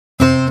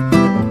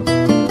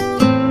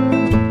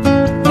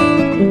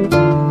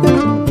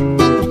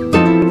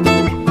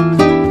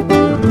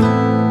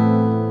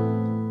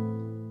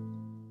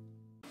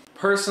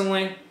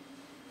personally,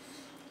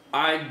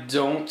 I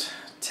don't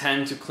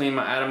tend to clean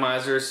my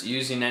atomizers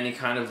using any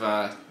kind of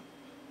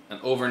an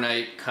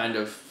overnight kind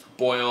of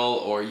boil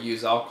or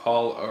use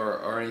alcohol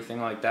or anything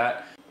like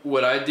that.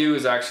 What I do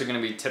is actually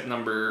going to be tip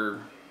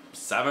number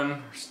 7,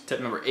 or tip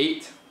number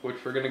 8, which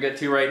we're going to get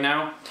to right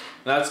now.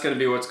 That's going to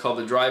be what's called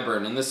the dry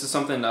burn, and this is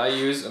something that I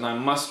use, and I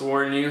must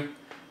warn you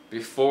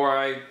before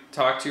I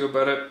talk to you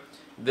about it,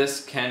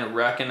 this can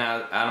wreck an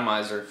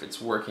atomizer if it's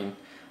working.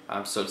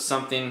 So it's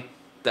something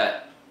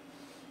that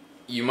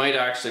you might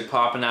actually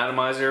pop an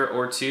atomizer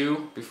or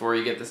two before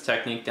you get this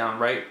technique down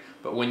right,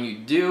 but when you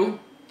do,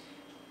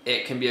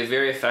 it can be a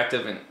very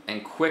effective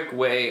and quick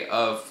way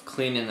of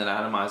cleaning an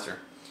atomizer.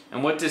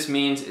 And what this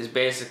means is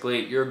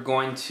basically you're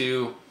going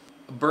to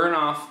burn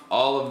off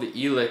all of the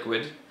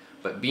e-liquid,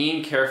 but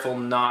being careful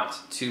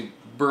not to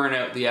burn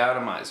out the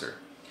atomizer.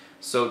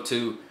 So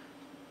to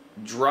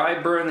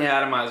dry burn the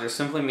atomizer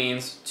simply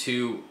means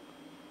to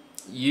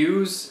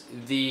use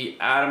the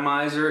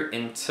atomizer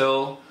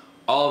until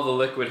all of the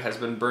liquid has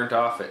been burnt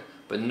off it,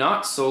 but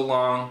not so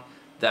long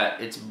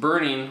that it's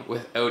burning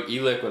without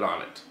e-liquid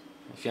on it.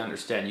 If you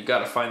understand, you got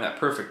to find that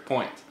perfect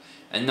point,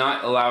 and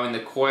not allowing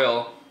the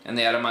coil and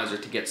the atomizer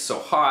to get so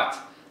hot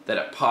that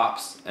it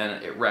pops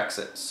and it wrecks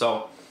it.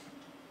 So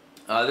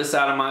this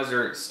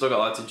atomizer still got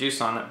lots of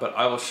juice on it, but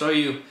I will show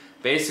you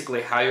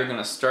basically how you're going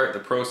to start the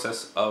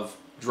process of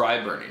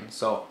dry burning.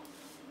 So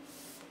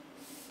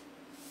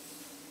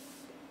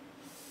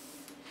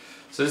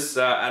this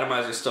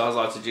atomizer still has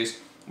lots of juice.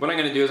 What I'm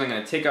going to do is I'm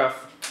going to take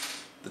off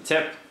the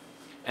tip,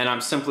 and I'm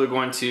simply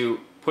going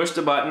to push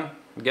the button,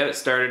 get it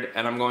started,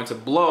 and I'm going to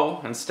blow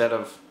instead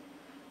of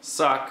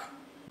suck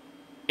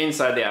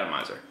inside the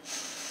atomizer.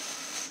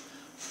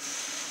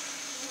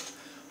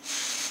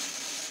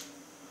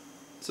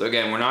 So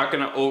again, we're not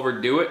going to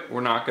overdo it.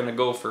 We're not going to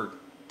go for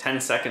 10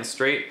 seconds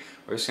straight.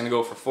 We're just going to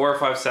go for 4 or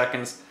 5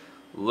 seconds,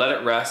 let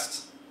it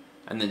rest,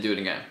 and then do it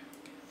again.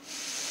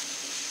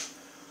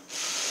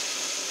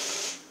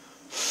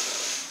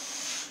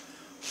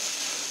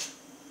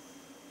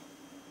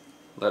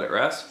 Let it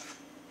rest.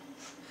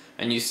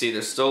 And you see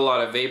there's still a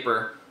lot of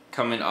vapor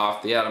coming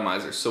off the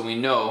atomizer, so we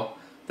know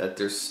that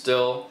there's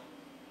still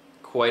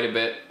quite a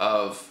bit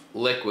of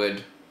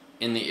liquid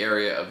in the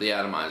area of the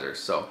atomizer.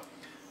 So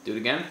do it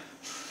again.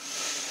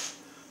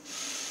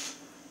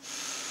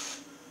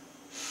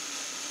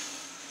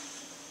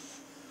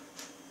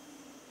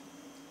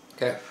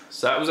 Okay,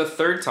 so that was a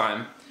 3rd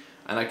time,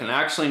 and I can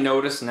actually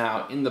notice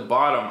now in the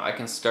bottom I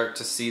can start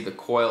to see the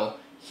coil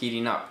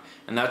heating up,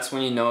 and that's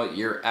when you know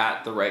you're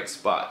at the right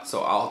spot.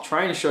 So I'll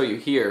try and show you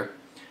here.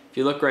 If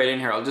you look right in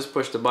here, I'll just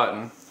push the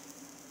button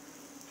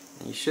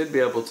and you should be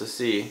able to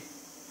see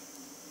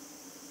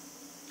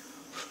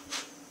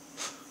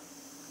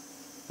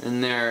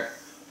in there.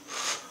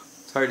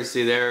 It's hard to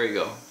see. There you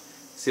go.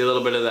 See a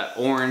little bit of that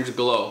orange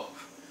glow.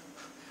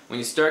 When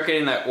you start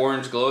getting that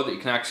orange glow that you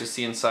can actually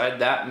see inside,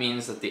 that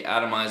means that the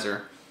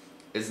atomizer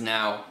is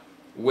now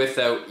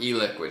without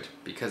e-liquid,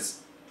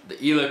 because the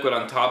e-liquid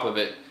on top of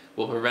it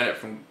will prevent it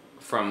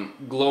from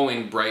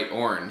glowing bright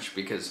orange,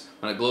 because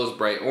when it glows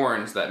bright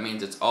orange, that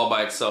means it's all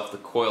by itself, the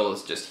coil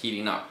is just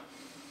heating up.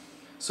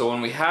 So when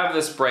we have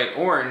this bright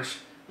orange,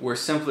 we're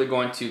simply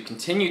going to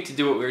continue to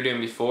do what we were doing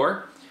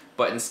before,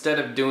 but instead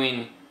of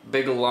doing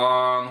big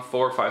long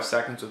 4 or 5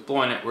 seconds with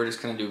blowing it, we're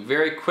just going to do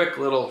very quick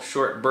little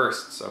short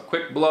bursts. So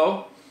quick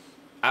blow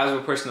as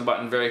we're pushing the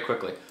button very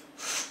quickly.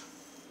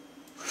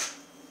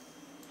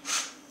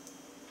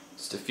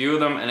 Just a few of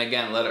them, and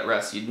again, let it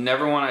rest. You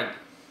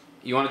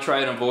want to try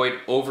and avoid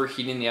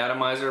overheating the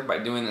atomizer by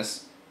doing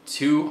this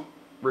too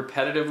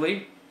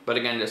repetitively, but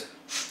again, just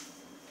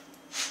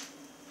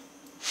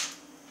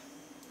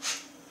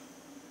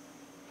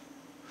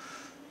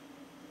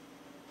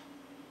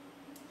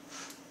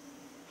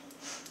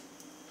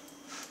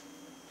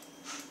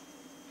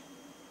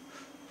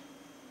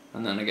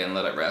and then again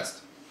let it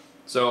rest.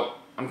 So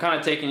I'm kind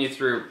of taking you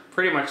through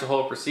pretty much the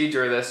whole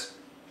procedure of this.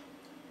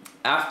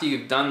 After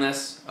you've done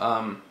this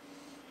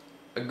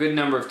a good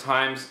number of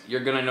times,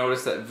 you're going to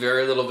notice that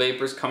very little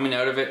vapor is coming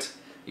out of it.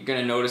 You're going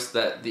to notice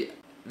that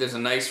there's a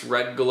nice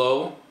red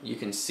glow. You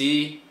can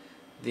see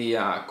the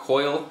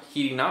coil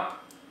heating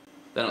up.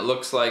 Then it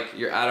looks like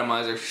your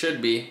atomizer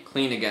should be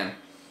clean again.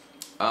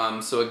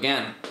 So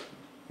again,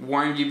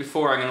 warned you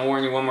before, I'm going to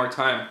warn you one more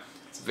time.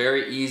 It's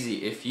very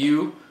easy. If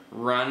you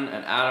run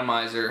an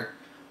atomizer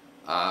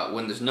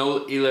when there's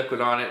no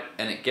e-liquid on it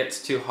and it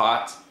gets too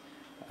hot,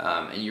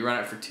 and you run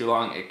it for too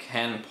long, it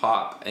can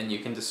pop and you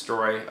can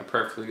destroy a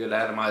perfectly good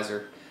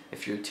atomizer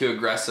if you're too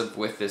aggressive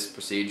with this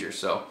procedure.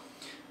 So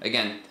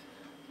again,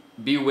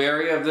 be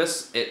wary of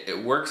this.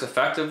 It works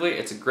effectively.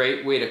 It's a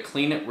great way to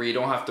clean it where you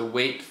don't have to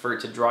wait for it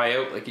to dry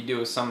out like you do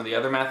with some of the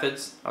other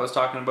methods I was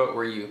talking about,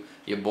 where you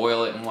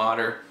boil it in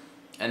water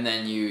and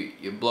then you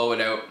blow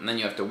it out and then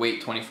you have to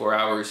wait 24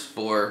 hours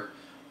for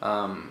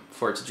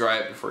it to dry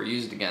out before you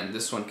use it again.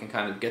 This one can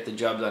kind of get the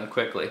job done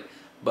quickly,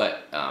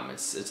 but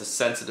it's a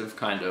sensitive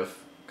kind of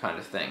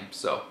thing.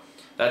 So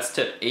that's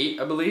tip 8,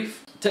 I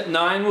believe. Tip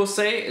 9, we'll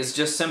say, is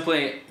just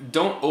simply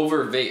don't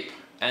over vape.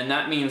 And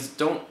that means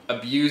don't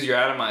abuse your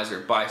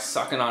atomizer by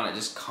sucking on it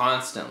just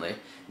constantly.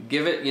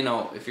 Give it, you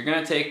know, if you're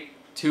gonna take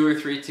 2 or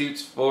 3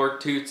 toots, 4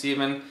 toots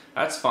even,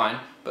 that's fine.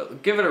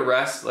 But give it a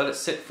rest, let it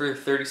sit for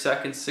 30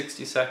 seconds,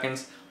 60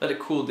 seconds, let it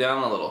cool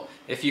down a little.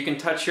 If you can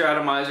touch your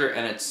atomizer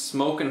and it's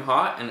smoking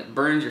hot and it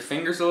burns your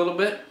fingers a little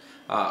bit,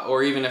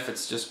 or even if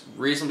it's just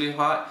reasonably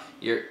hot,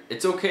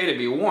 it's okay to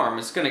be warm,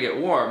 it's gonna get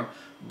warm.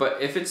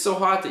 But if it's so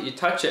hot that you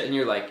touch it and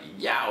you're like,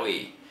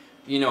 yowie,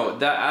 you know,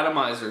 that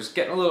atomizer is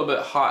getting a little bit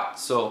hot,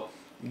 so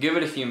give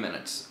it a few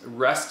minutes.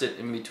 Rest it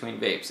in between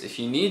vapes. If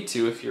you need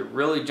to, if you're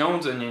really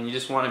jonesing and you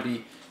just want to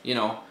be, you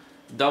know,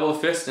 double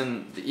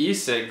fisting the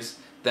e-cigs,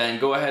 then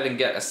go ahead and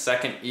get a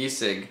second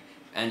e-cig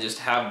and just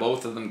have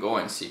both of them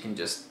going. So you can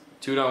just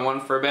toot on one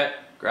for a bit,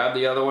 grab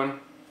the other one,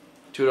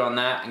 toot on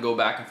that, and go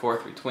back and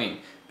forth between.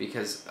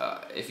 Because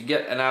if you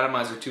get an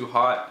atomizer too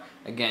hot,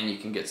 again, you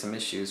can get some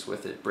issues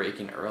with it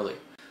breaking early.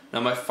 Now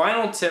my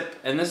final tip,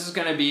 and this is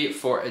going to be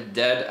for a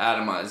dead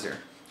atomizer,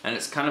 and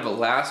it's kind of a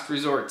last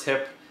resort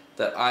tip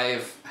that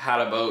I've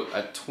had about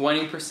a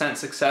 20%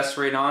 success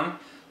rate on.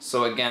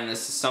 So again,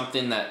 this is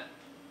something that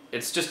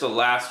it's just a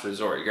last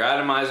resort. Your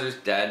atomizer's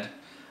dead.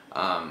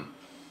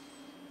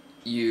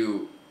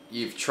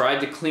 You've tried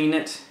to clean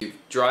it, you've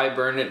dry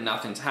burned it,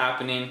 nothing's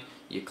happening.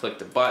 You click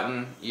the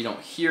button, you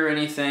don't hear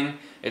anything.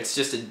 It's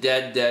just a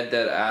dead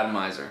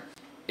atomizer.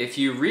 If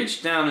you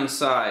reach down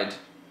inside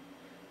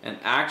and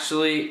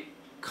actually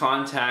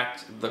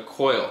contact the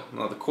coil.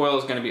 Now the coil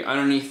is going to be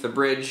underneath the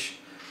bridge.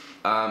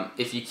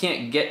 If you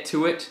can't get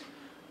to it,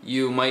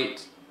 you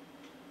might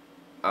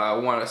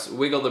want to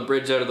wiggle the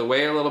bridge out of the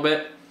way a little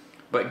bit,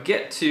 but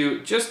get to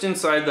just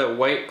inside the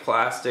white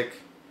plastic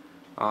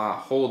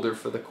holder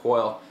for the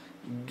coil.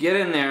 Get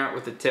in there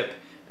with the tip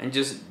and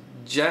just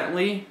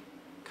gently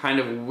kind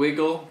of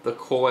wiggle the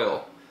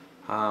coil.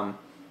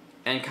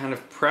 And kind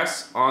of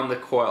press on the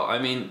coil. I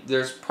mean,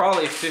 there's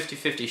probably a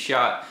 50-50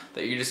 shot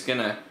that you're just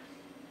gonna,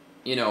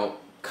 you know,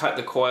 cut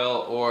the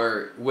coil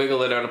or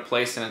wiggle it out of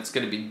place and it's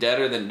gonna be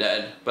deader than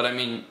dead. But I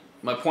mean,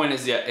 my point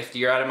is that if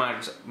your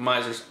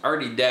atomizer's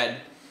already dead,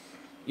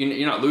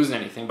 you're not losing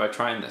anything by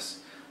trying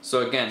this.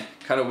 So again,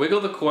 kind of wiggle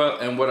the coil,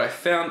 and what I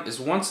found is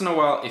once in a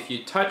while, if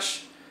you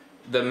touch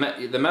the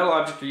metal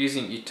object you're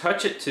using, you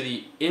touch it to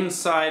the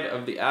inside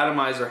of the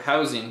atomizer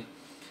housing,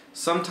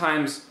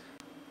 sometimes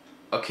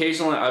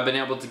occasionally I've been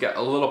able to get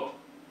a little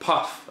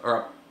puff or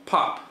a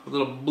pop, a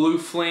little blue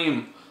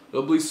flame, a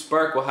little blue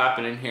spark will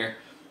happen in here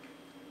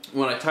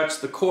when I touch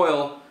the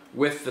coil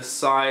with the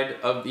side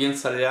of the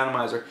inside of the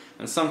atomizer.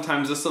 And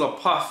sometimes this little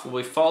puff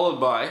will be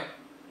followed by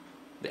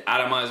the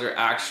atomizer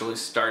actually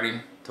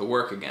starting to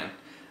work again.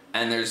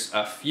 And there's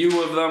a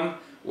few of them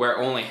where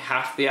only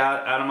half the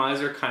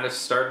atomizer kind of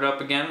started up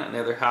again and the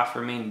other half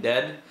remained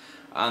dead.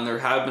 And there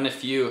have been a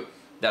few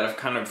that have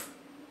kind of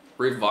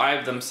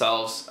revived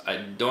themselves. I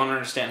don't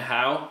understand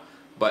how,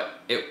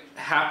 but it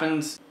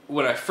happens.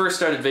 When I first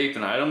started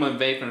vaping, I'd only been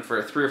vaping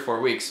for 3 or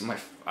 4 weeks.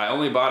 I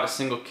only bought a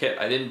single kit.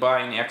 I didn't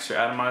buy any extra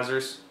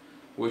atomizers,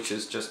 which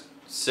is just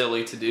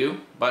silly to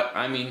do. But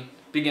I mean,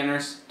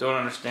 beginners don't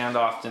understand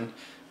often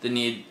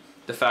the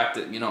fact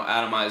that, you know,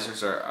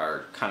 atomizers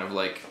are kind of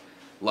like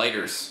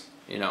lighters.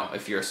 You know,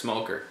 if you're a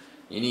smoker,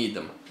 you need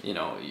them. You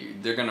know,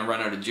 they're gonna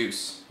run out of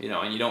juice. You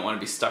know, and you don't want to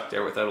be stuck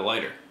there without a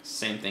lighter.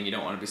 Same thing, you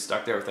don't want to be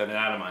stuck there without an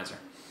atomizer.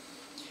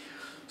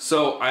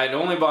 So I had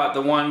only bought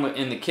the one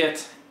in the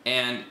kit,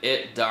 and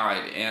it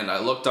died. And I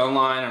looked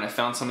online and I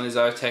found some of these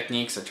other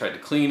techniques. I tried to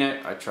clean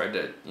it. I tried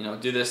to, you know,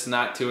 do this and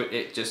that to it.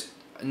 It just,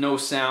 no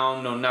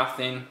sound, no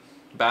nothing.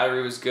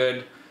 Battery was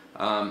good.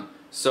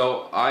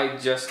 So I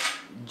just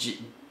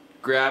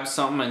grabbed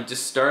something and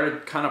just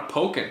started kind of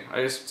poking.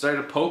 I just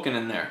started poking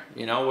in there.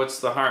 You know, what's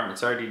the harm?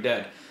 It's already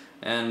dead.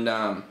 And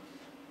I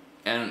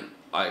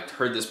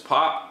heard this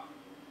pop.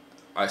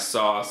 I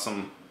saw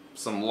some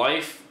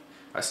life.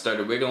 I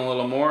started wiggling a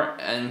little more,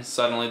 and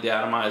suddenly the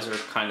atomizer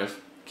kind of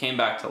came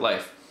back to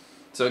life.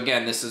 So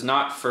again, this is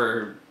not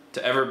to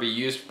ever be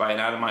used by an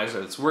atomizer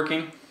that's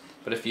working,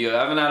 but if you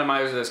have an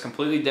atomizer that's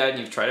completely dead and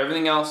you've tried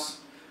everything else,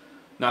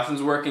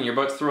 nothing's working, you're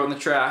about to throw it in the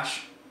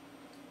trash,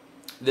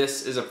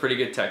 this is a pretty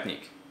good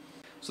technique.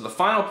 So the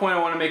final point I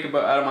want to make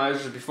about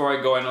atomizers before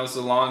I go, I know this is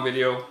a long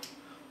video,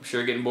 I'm sure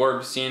you're getting bored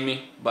of seeing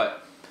me,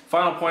 but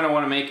final point I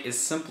want to make is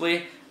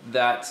simply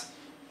that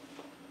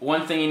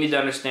one thing you need to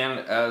understand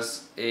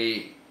as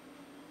a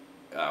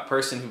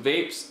person who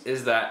vapes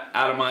is that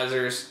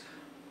atomizers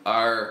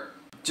are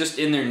just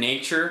in their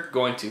nature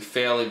going to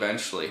fail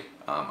eventually.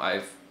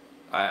 I've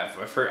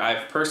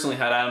personally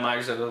had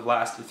atomizers that have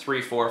lasted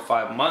 3, 4,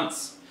 5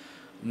 months.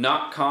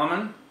 Not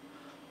common.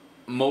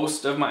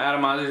 Most of my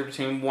atomizers are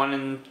between 1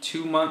 and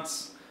 2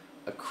 months.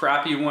 A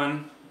crappy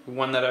one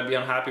that I'd be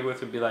unhappy with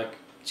would be like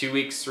 2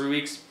 weeks, 3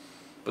 weeks.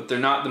 But they're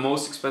not the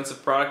most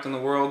expensive product in the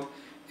world.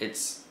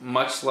 It's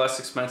much less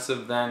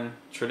expensive than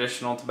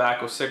traditional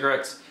tobacco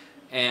cigarettes,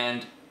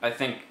 and I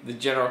think the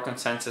general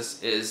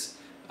consensus is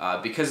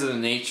because of the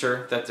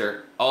nature that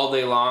they're all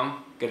day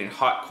long getting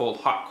hot, cold,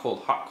 hot,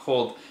 cold, hot,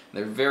 cold,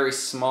 and they're very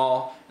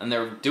small and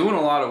they're doing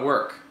a lot of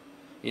work.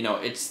 You know,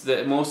 it's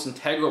the most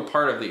integral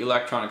part of the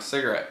electronic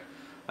cigarette.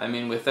 I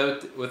mean,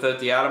 without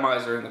the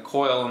atomizer and the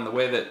coil and the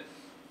way that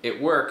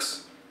it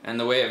works and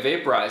the way it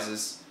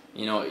vaporizes,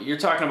 you know, you're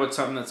talking about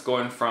something that's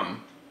going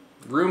from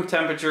room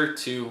temperature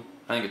to,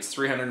 I think it's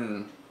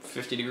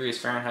 350 degrees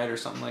Fahrenheit or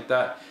something like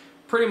that,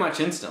 pretty much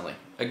instantly.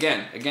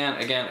 Again.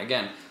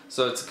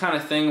 So it's the kind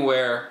of thing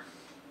where,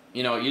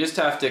 you know, you just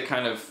have to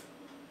kind of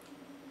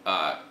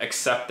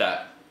accept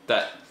that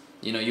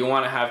you know, you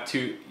want to have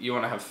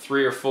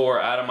 3 or 4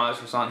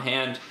 atomizers on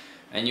hand,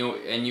 and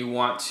you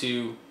want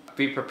to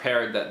be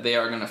prepared that they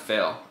are going to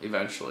fail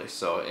eventually.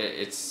 So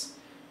it's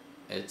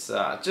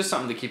just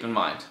something to keep in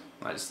mind.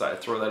 I just thought I'd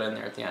throw that in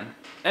there at the end.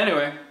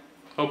 Anyway,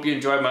 hope you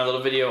enjoyed my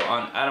little video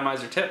on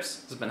atomizer tips.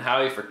 This has been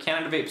Howie for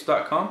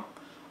CanadaVapes.com.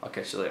 I'll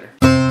catch you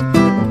later.